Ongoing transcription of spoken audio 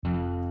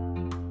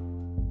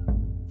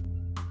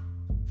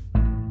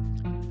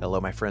Hello,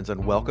 my friends,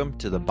 and welcome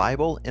to the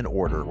Bible in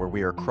Order, where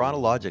we are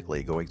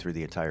chronologically going through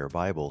the entire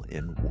Bible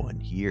in 1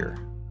 year.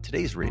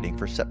 Today's reading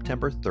for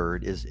September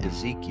 3rd is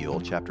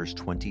Ezekiel chapters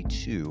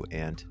 22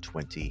 and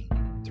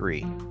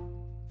 23.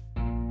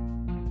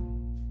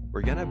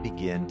 We're going to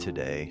begin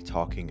today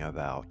talking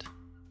about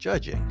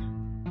judging.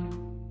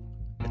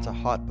 It's a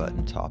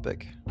hot-button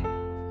topic.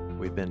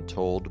 We've been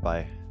told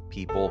by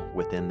people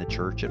within the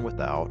church and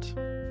without,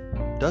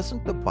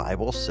 doesn't the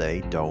Bible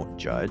say don't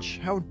judge?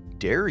 How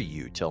dare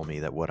you tell me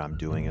that what I'm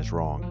doing is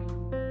wrong?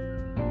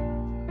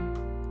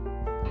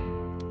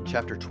 In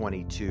chapter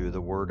 22, the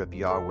word of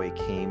Yahweh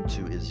came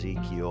to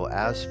Ezekiel,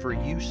 "As for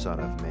you, son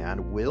of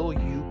man, will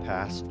you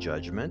pass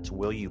judgment?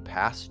 Will you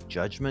pass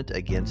judgment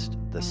against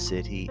the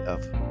city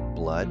of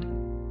blood?"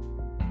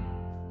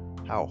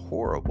 How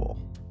horrible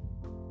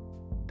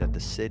that the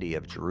city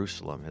of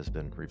Jerusalem has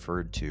been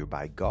referred to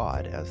by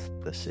God as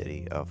the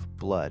city of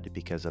blood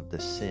because of the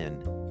sin,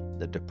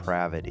 the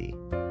depravity,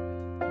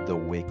 the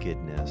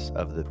wickedness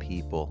of the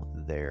people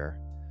there,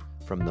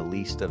 from the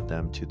least of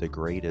them to the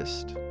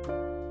greatest.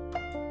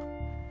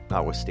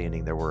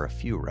 Notwithstanding, there were a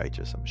few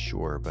righteous, I'm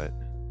sure, but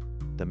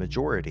the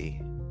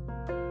majority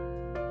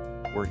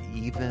were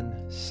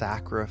even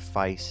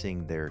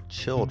sacrificing their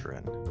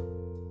children,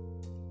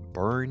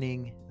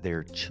 burning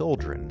their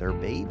children, their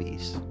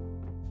babies.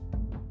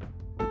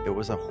 It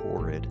was a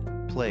horrid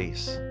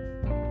place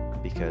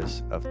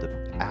because of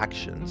the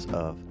actions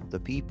of the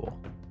people.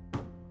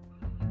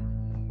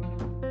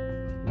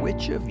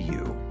 Which of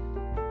you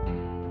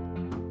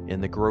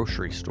in the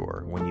grocery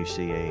store, when you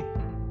see a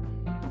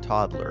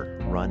toddler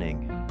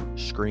running,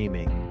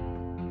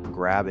 screaming,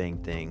 grabbing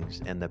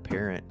things, and the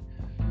parent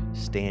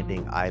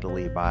standing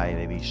idly by,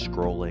 maybe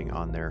scrolling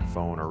on their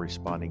phone or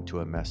responding to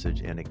a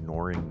message and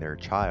ignoring their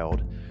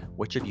child,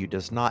 which of you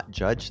does not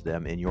judge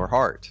them in your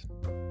heart?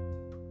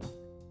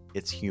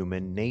 It's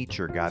human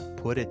nature. God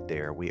put it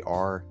there. We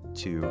are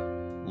to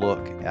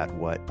look at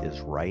what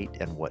is right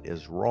and what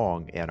is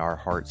wrong, and our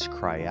hearts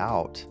cry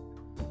out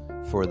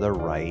for the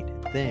right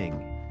thing.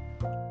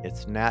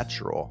 It's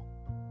natural.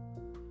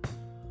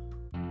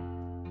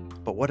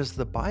 But what does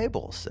the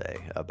Bible say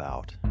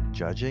about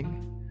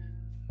judging?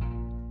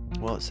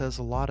 Well, it says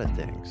a lot of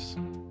things.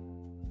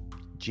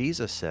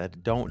 Jesus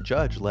said, "Don't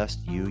judge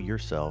lest you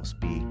yourselves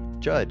be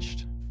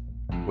judged.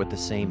 With the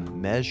same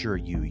measure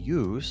you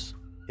use,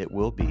 it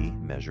will be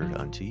measured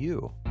unto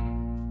you."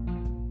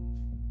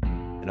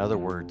 In other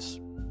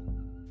words,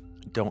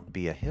 don't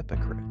be a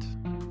hypocrite.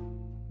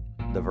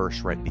 The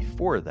verse right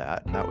before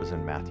that, and that was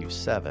in Matthew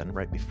 7,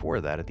 right before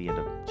that, at the end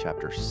of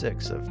chapter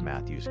 6 of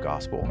Matthew's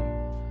Gospel,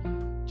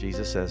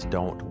 Jesus says,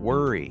 "Don't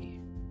worry."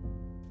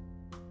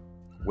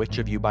 Which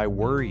of you by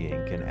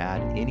worrying can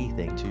add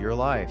anything to your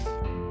life?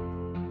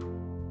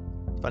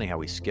 It's funny how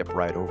we skip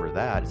right over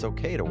that. It's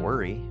okay to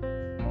worry.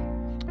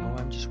 Oh,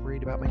 I'm just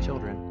worried about my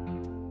children.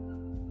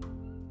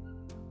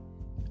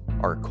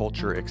 Our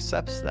culture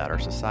accepts that. Our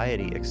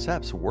society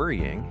accepts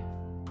worrying.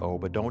 Oh,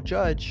 but don't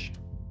judge.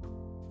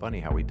 Funny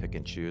how we pick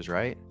and choose,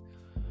 right?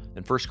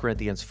 In 1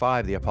 Corinthians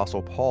 5, the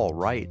Apostle Paul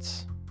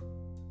writes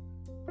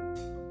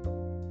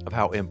of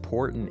how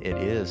important it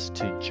is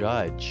to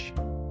judge.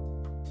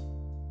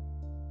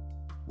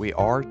 We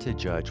are to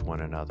judge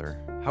one another.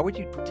 How would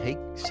you take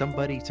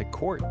somebody to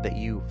court that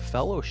you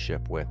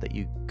fellowship with, that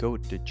you go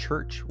to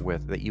church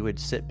with, that you would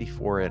sit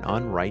before an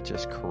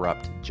unrighteous,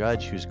 corrupt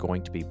judge who's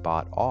going to be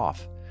bought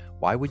off?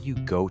 Why would you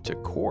go to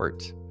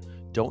court?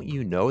 Don't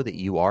you know that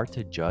you are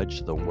to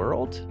judge the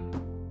world?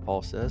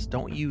 Paul says,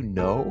 don't you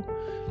know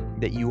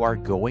that you are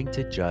going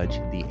to judge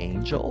the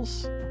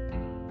angels?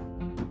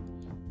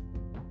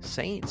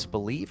 Saints,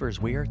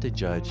 believers, we are to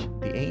judge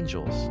the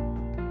angels.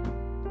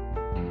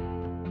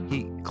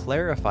 He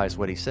clarifies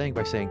what he's saying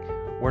by saying,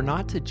 we're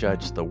not to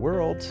judge the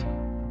world,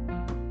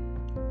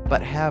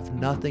 but have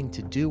nothing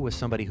to do with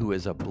somebody who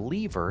is a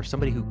believer,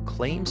 somebody who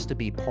claims to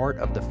be part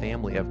of the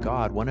family of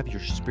God, one of your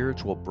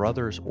spiritual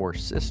brothers or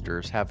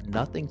sisters. Have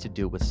nothing to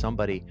do with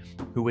somebody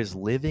who is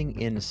living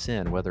in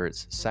sin, whether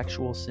it's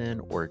sexual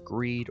sin or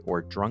greed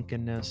or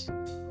drunkenness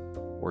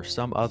or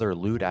some other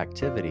lewd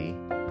activity,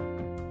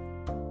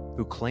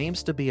 who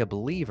claims to be a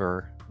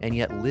believer and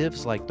yet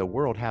lives like the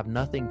world. Have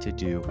nothing to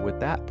do with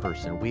that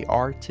person. We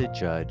are to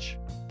judge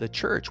the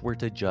church. We're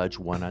to judge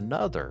one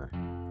another.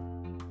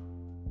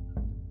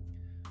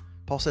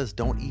 Paul says,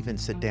 don't even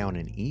sit down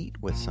and eat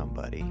with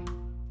somebody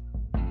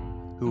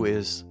who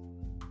is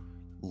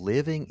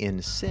living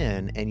in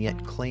sin and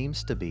yet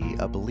claims to be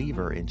a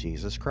believer in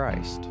Jesus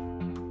Christ.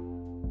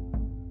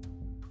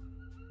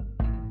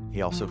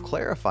 He also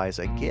clarifies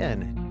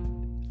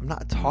again, I'm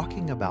not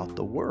talking about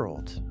the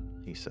world,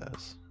 he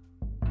says.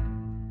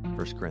 1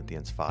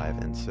 Corinthians 5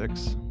 and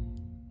 6.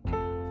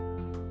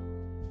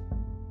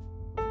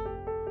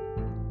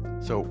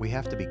 So we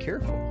have to be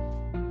careful.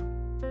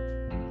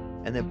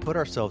 And then put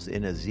ourselves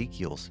in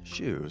Ezekiel's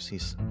shoes.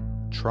 He's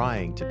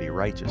trying to be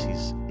righteous.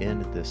 He's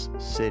in this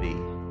city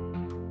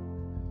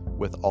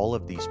with all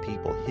of these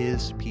people,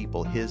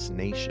 his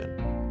nation.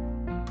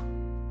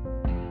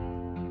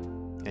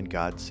 And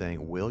God's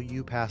saying, will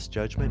you pass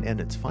judgment? And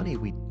it's funny,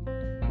 we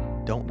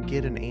don't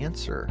get an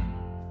answer.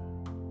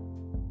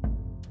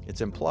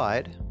 It's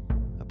implied.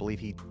 I believe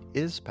he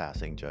is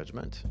passing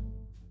judgment.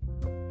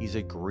 He's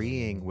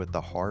agreeing with the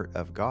heart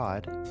of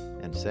God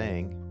and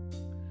saying,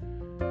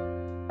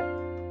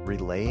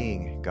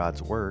 relaying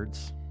God's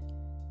words.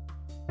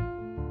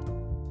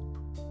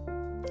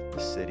 The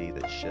city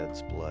that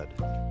sheds blood.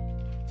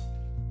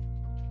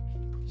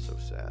 So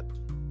sad.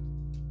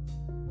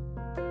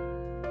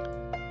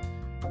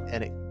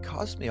 And it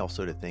caused me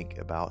also to think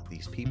about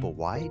these people.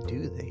 Why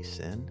do they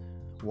sin?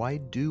 Why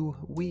do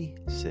we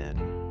sin?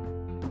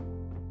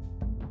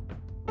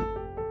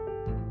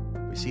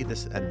 We see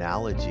this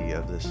analogy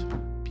of this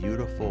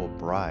beautiful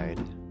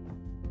bride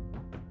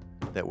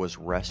that was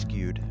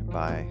rescued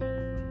by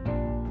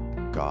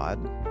God,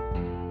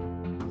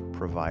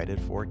 provided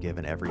for,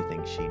 given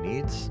everything she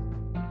needs,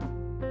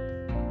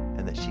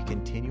 and that she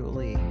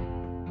continually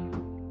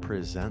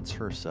presents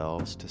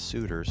herself to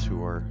suitors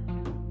who are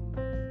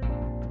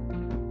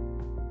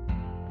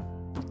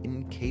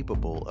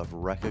incapable of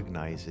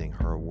recognizing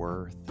her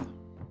worth,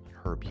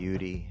 her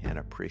beauty, and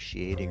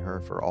appreciating her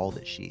for all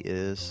that she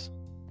is.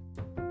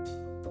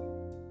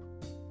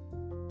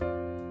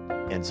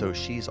 And so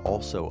she's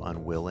also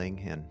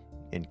unwilling and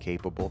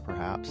incapable,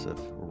 perhaps, of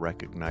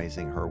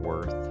recognizing her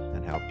worth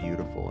and how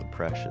beautiful and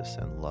precious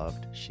and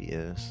loved she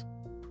is.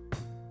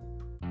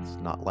 It's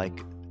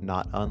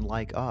not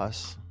unlike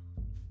us.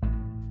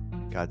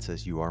 God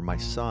says, "You are my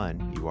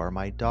son, you are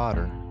my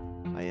daughter.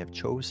 I have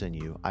chosen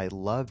you. I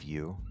love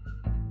you."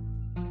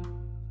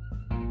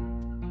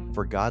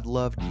 For God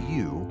loved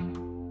you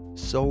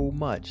so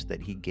much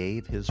that he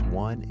gave his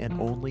one and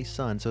only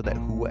Son, so that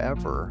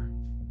whoever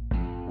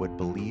would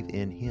believe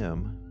in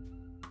him,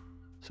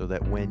 so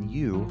that when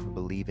you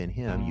believe in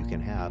him, you can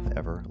have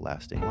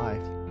everlasting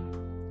life.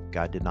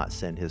 God did not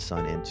send his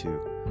Son into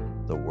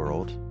the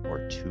world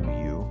or to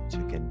you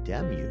to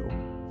condemn you.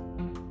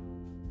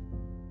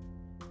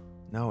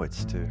 No,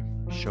 it's to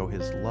show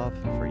his love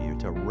for you,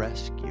 to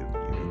rescue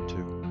you,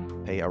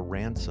 to pay a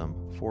ransom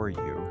for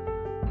you.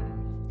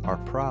 Our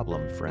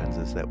problem, friends,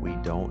 is that we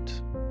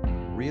don't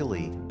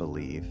really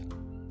believe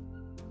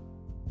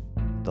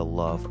the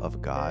love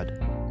of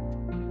God.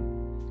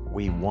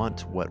 We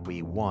want what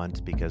we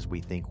want because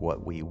we think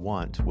what we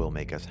want will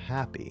make us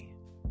happy.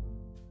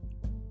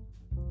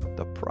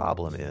 The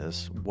problem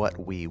is, what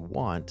we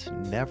want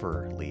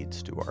never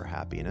leads to our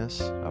happiness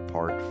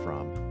apart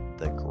from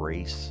the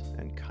grace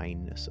and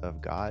kindness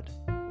of God.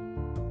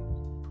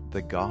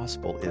 The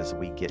gospel is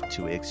we get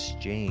to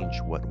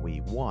exchange what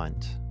we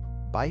want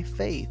by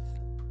faith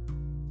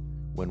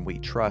when we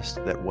trust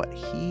that what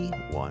he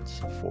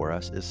wants for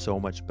us is so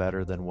much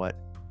better than what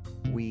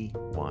we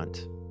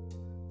want.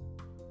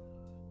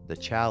 The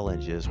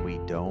challenge is we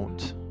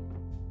don't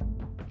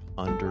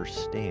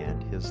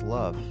understand his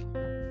love.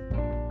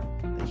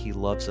 That he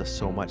loves us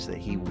so much that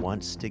he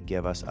wants to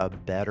give us a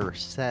better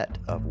set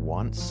of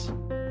wants.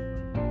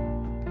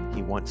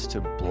 He wants to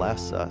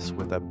bless us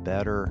with a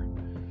better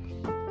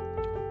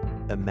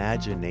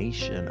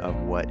imagination of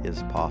what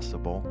is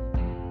possible.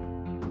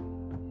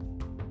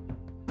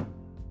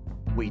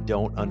 We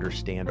don't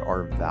understand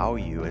our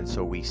value, and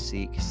so we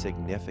seek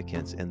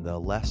significance in the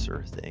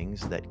lesser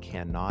things that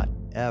cannot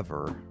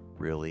ever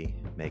really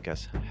make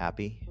us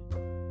happy.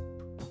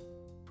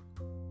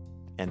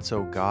 And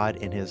so God,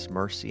 in his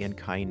mercy and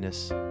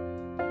kindness,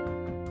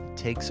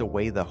 takes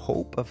away the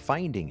hope of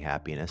finding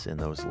happiness in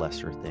those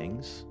lesser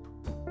things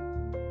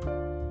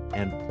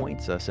and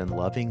points us and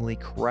lovingly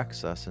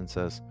corrects us and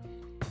says,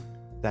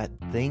 that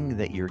thing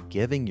that you're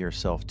giving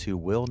yourself to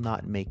will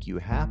not make you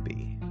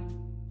happy.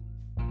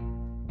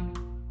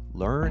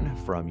 Learn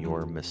from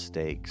your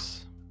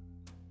mistakes.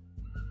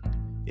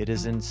 It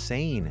is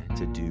insane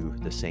to do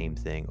the same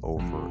thing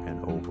over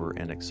and over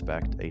and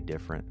expect a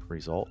different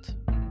result.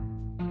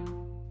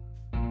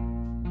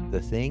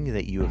 The thing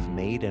that you have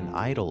made an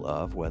idol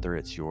of, whether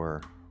it's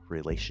your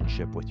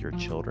relationship with your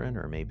children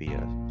or maybe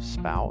a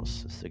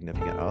spouse, a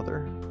significant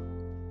other,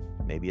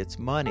 maybe it's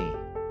money,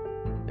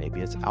 maybe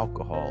it's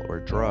alcohol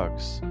or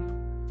drugs,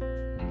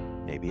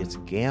 maybe it's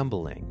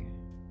gambling.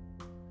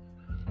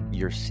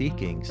 You're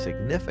seeking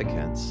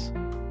significance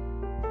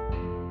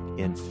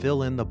in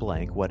fill in the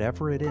blank,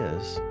 whatever it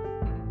is.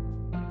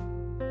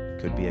 It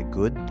could be a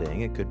good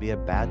thing, it could be a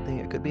bad thing,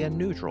 it could be a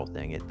neutral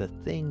thing. The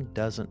thing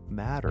doesn't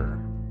matter.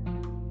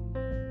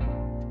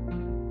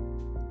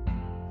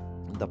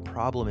 The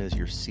problem is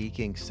you're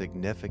seeking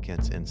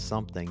significance in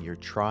something. You're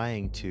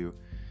trying to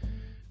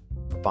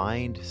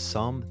find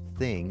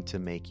something to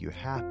make you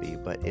happy,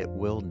 but it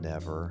will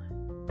never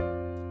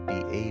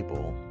be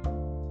able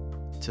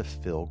to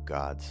fill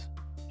God's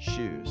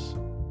shoes.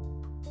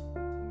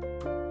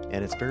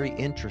 And it's very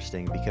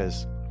interesting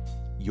because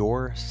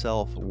your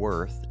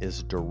self-worth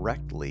is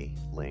directly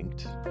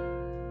linked.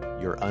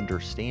 Your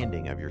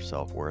understanding of your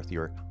self-worth,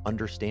 your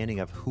understanding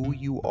of who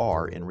you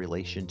are in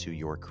relation to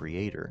your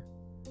Creator.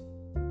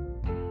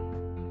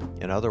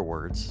 In other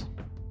words,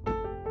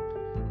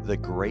 the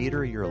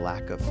greater your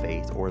lack of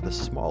faith or the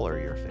smaller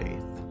your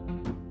faith,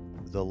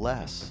 the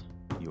less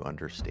you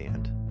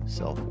understand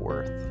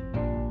self-worth.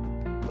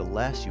 the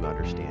less you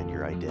understand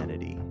your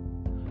identity,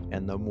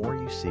 and the more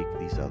you seek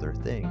these other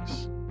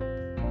things.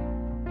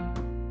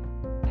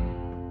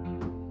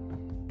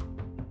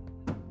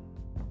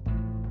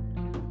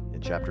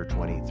 In chapter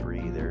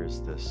 23,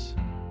 there's this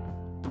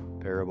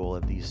parable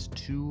of these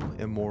two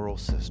immoral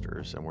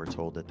sisters, and we're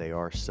told that they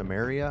are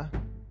Samaria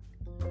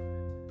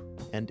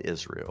and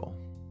Israel,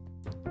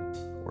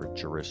 or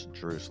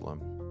Jerusalem.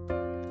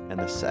 And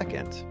the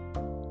second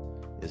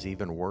is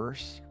even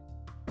worse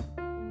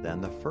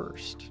than the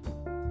first.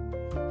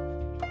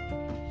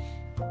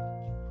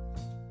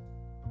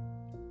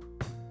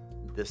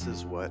 This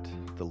is what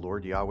the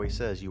Lord Yahweh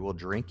says: you will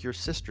drink your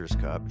sister's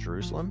cup,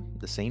 Jerusalem.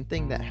 The same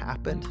thing that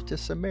happened to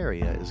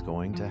Samaria is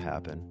going to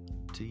happen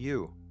to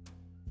you.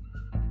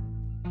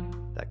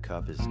 That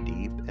cup is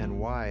deep and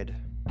wide.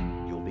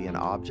 You'll be an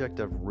object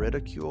of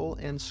ridicule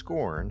and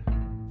scorn.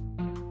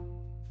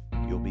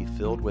 You'll be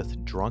filled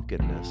with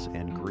drunkenness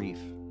and grief.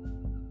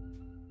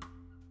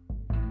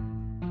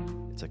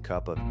 It's a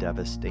cup of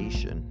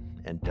devastation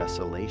and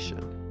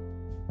desolation.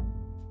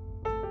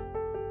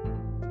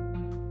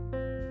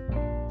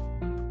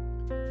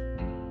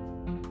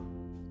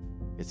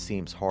 It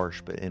seems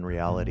harsh, but in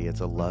reality,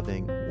 it's a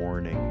loving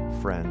warning.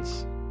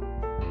 Friends,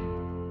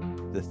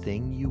 the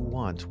thing you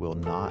want will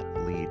not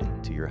lead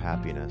to your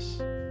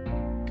happiness.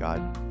 God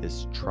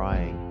is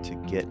trying to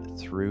get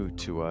through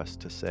to us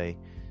to say,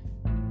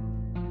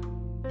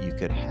 you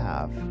could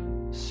have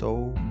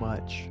so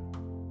much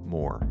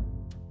more.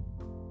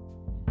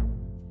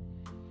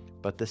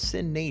 But the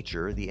sin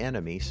nature, the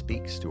enemy,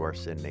 speaks to our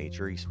sin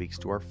nature. He speaks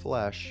to our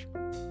flesh.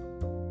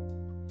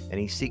 And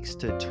he seeks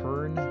to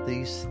turn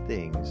these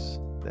things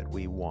that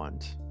we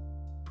want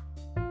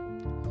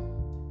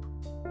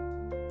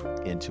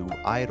into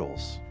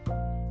idols.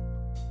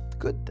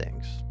 Good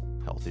things,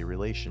 healthy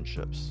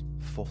relationships,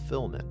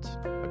 fulfillment,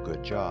 a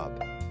good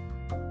job,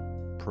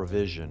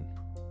 provision,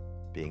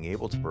 being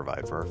able to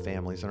provide for our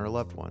families and our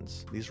loved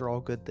ones. These are all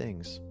good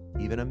things.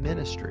 Even a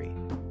ministry,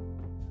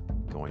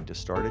 going to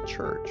start a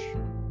church,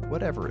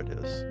 whatever it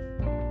is.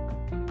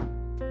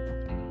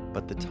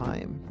 But the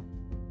time,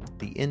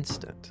 the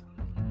instant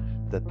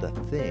that the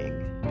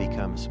thing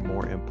becomes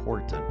more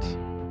important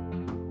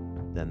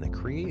than the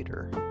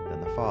Creator,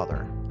 than the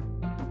Father,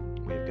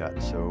 we've gotten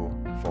so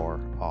far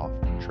off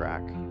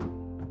track.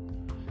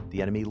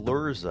 The enemy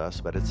lures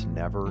us, but it's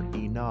never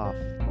enough.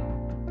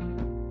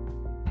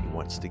 He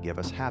wants to give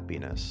us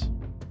happiness,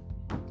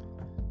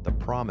 the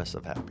promise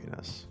of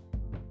happiness,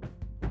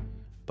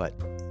 but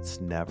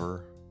it's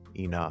never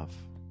enough.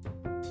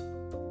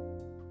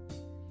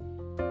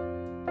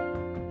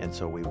 And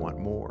so we want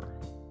more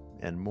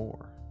and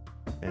more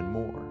and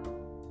more.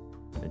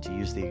 And to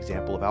use the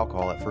example of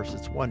alcohol, at first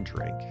it's one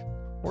drink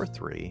or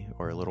three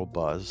or a little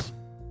buzz,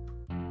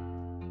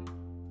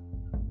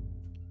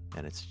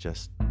 and it's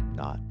just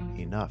not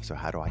enough. So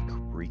how do I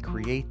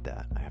recreate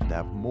that? I have to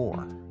have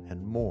more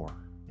and more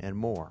and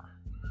more.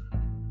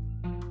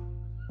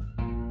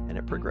 And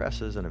it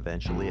progresses, and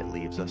eventually it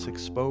leaves us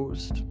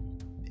exposed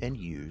and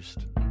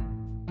used,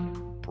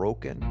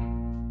 broken,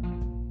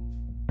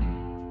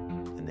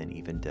 and then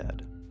even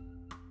dead.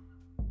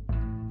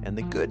 And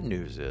the good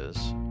news is,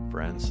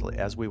 friends,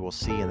 as we will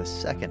see in the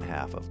second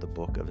half of the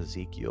book of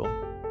Ezekiel,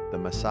 the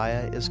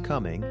Messiah is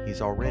coming.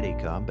 He's already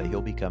come, but he'll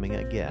be coming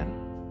again,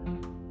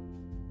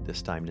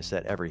 this time to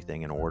set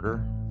everything in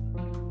order.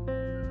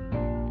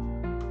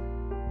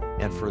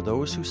 And for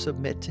those who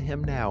submit to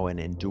him now and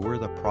endure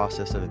the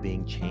process of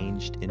being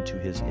changed into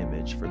his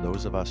image, for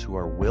those of us who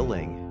are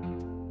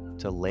willing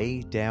to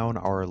lay down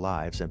our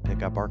lives and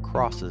pick up our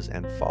crosses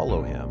and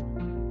follow him,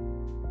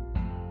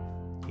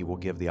 he will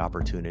give the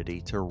opportunity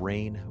to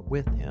reign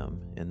with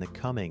him in the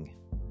coming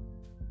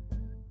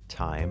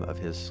time of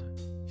his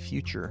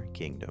future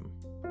kingdom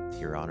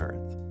here on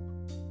earth.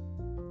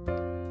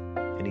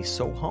 And he's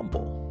so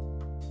humble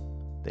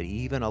that he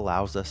even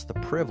allows us the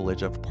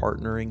privilege of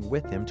partnering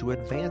with him to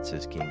advance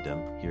his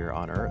kingdom here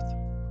on earth.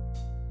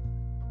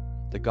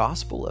 The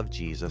gospel of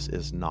Jesus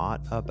is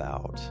not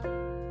about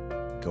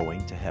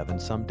going to heaven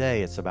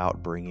someday. It's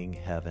about bringing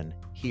heaven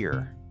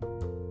here.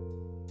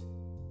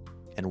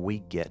 And we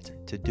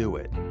get to do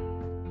it.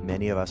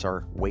 Many of us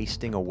are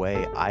wasting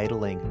away,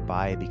 idling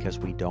by, because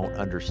we don't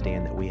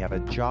understand that we have a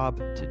job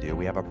to do.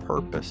 We have a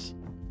purpose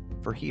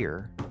for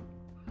here.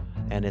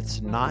 And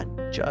it's not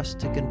just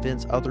to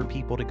convince other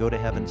people to go to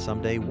heaven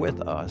someday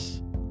with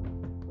us.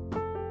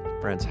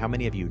 Friends, how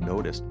many of you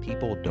noticed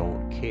people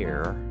don't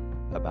care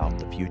about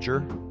the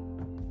future?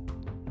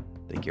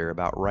 They care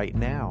about right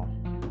now.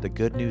 The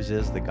good news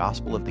is the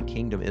gospel of the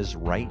kingdom is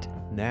right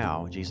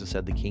now. Jesus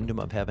said the kingdom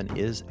of heaven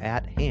is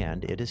at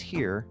hand. It is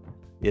here.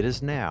 It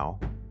is now.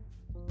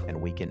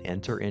 And we can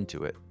enter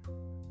into it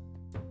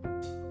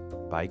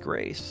by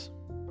grace,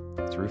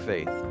 through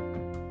faith.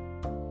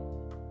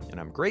 And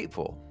I'm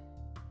grateful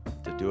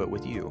to do it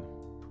with you.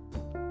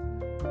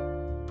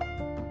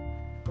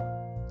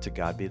 To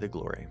God be the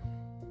glory.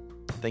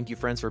 Thank you,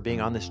 friends, for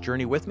being on this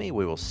journey with me.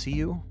 We will see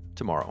you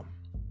tomorrow.